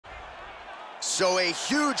So a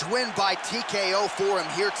huge win by TKO for him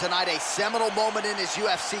here tonight, a seminal moment in his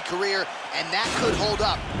UFC career, and that could hold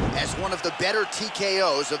up as one of the better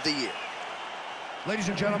TKOs of the year. Ladies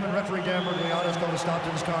and gentlemen, referee Dan Murgliano is going to stop to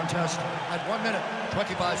this contest at 1 minute,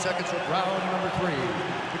 25 seconds with round number 3.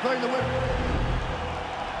 Declaring the winner.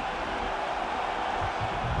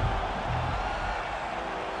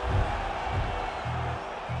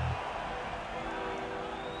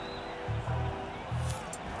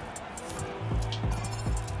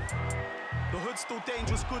 Still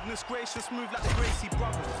dangerous, goodness gracious, move like the Gracie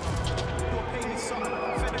brothers. You're paying me something,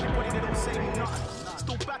 fed everybody, they don't say me nothing.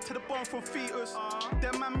 Still back to the bone from fetus.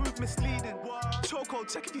 That man move misleading. Choco,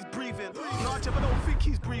 check if he's breathing. Nah, Jeb, I don't think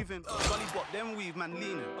he's breathing. Gully bop, then weave, man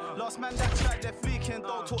leaning. Last man that chat, they're fleeking.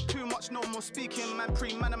 Don't talk too much, no more speaking. Man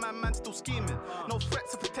pre-man and man still scheming. No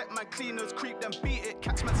threats to protect man cleaners. Creep them, beat it,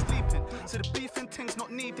 catch man sleeping. So the beefing thing's not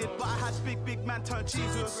needed, but I had big man turn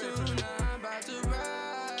Jesus. Soon I'm about to rise.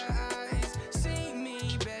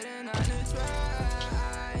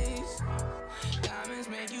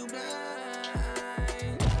 Make you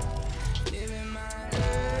blind, living my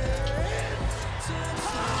life.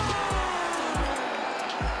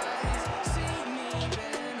 See me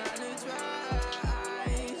better not to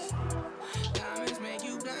twice. Diamonds make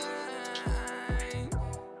you blind.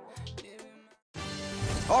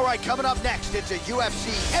 All right, coming up next, it's a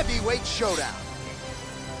UFC heavyweight showdown.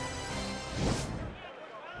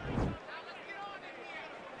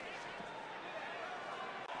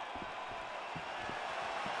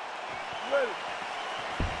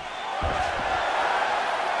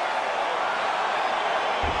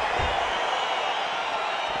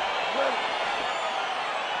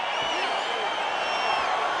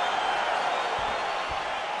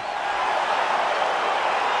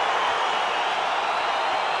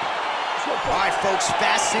 All right, folks,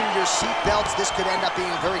 fasten your seatbelts. This could end up being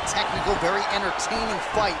a very technical, very entertaining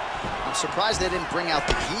fight. I'm surprised they didn't bring out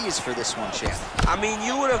the keys for this one, champ. I mean,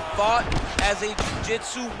 you would have thought, as a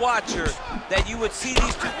jiu-jitsu watcher, that you would see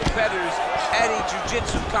these two competitors at a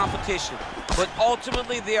jiu-jitsu competition. But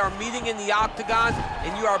ultimately, they are meeting in the octagon,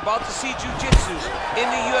 and you are about to see jiu-jitsu in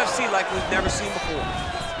the UFC like we've never seen before.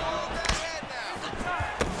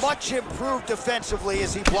 Much improved defensively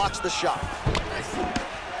as he blocks the shot.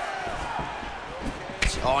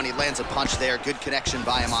 Oh, and he lands a punch there. Good connection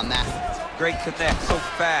by him on that. Great connect, so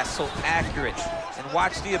fast, so accurate. And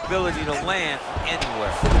watch the ability to land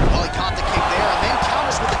anywhere. Well, he caught the kick there and then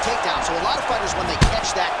counters with the takedown. So a lot of fighters, when they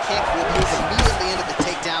catch that kick, will move immediately into the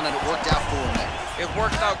takedown, and it worked out for him there. It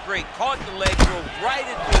worked out great. Caught the leg, drove right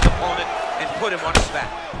into his opponent, and put him on his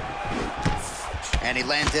back. And he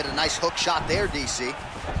landed a nice hook shot there, DC.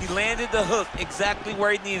 He landed the hook exactly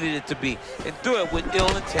where he needed it to be, and threw it with ill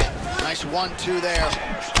intent. Nice 1-2 there.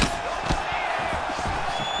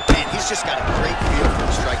 Man, he's just got a great feel for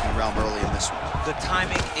the striking realm early in this one. The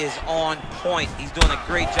timing is on point. He's doing a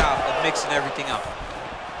great job of mixing everything up.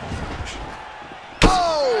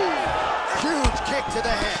 Oh! Huge kick to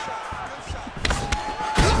the head.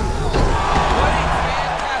 What a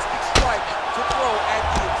fantastic strike to throw at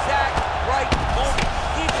the exact right moment.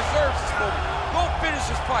 He deserves this moment. Go finish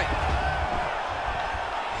his fight.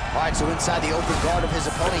 All right, so inside the open guard of his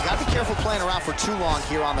opponent, you gotta be careful playing around for too long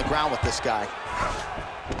here on the ground with this guy.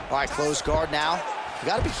 All right, closed guard now. You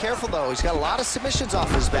gotta be careful though, he's got a lot of submissions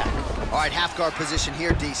off his back. All right, half guard position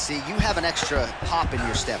here, DC. You have an extra hop in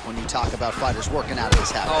your step when you talk about fighters working out of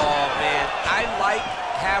this half guard. Oh man, I like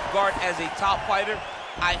half guard as a top fighter.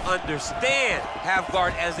 I understand half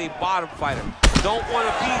guard as a bottom fighter. Don't want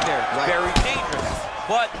to be there, it's very dangerous.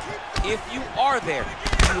 But if you are there,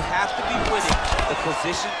 you have to be winning the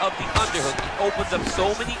position of the underhook. It opens up so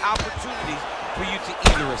many opportunities for you to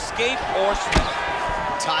either escape or sweep.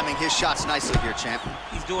 Timing his shots nicely here, champ.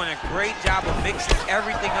 He's doing a great job of mixing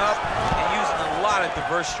everything up and using a lot of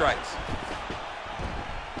diverse strikes.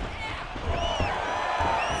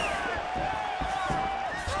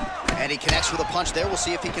 And he connects with a punch there. We'll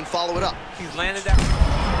see if he can follow it up. He's landed that.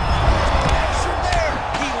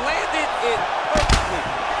 He landed it perfectly.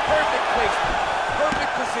 Perfect placement.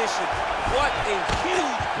 Perfect position. What a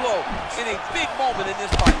huge blow in a big moment in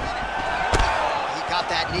this fight. He got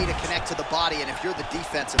that knee to connect to the body, and if you're the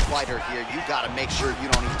defensive fighter here, you got to make sure you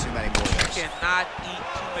don't eat too many more there. You cannot eat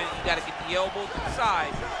too many. You got to get the elbow to the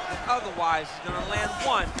side. Otherwise, he's going to land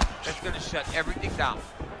one that's going to shut everything down.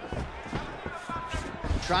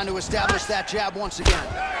 Trying to establish that jab once again.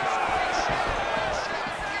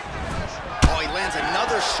 Oh, he lands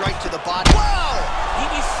another strike to the body. Wow! He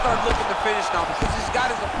needs to start looking to finish now because he's got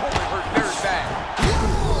his opponent hurt very bad.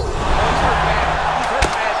 Oh, he's hurt bad. He's hurt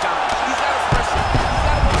bad, John. He's got to press it. He's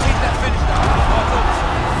got to take that finish down. Oh, it's over.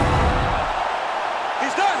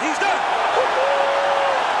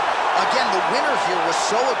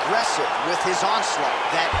 so aggressive with his onslaught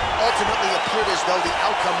that ultimately appeared as though the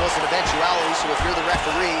outcome was an eventuality. So if you're the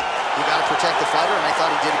referee, you got to protect the fighter, and I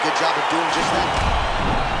thought he did a good job of doing just that.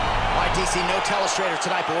 All right, DC, no telestrator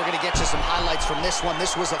tonight, but we're going to get you some highlights from this one.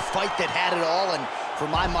 This was a fight that had it all, and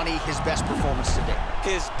for my money, his best performance to date.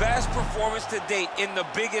 His best performance to date in the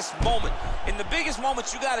biggest moment. In the biggest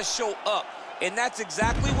moments, you got to show up, and that's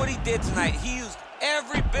exactly what he did tonight. He used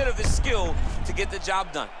every bit of his skill to get the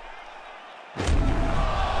job done.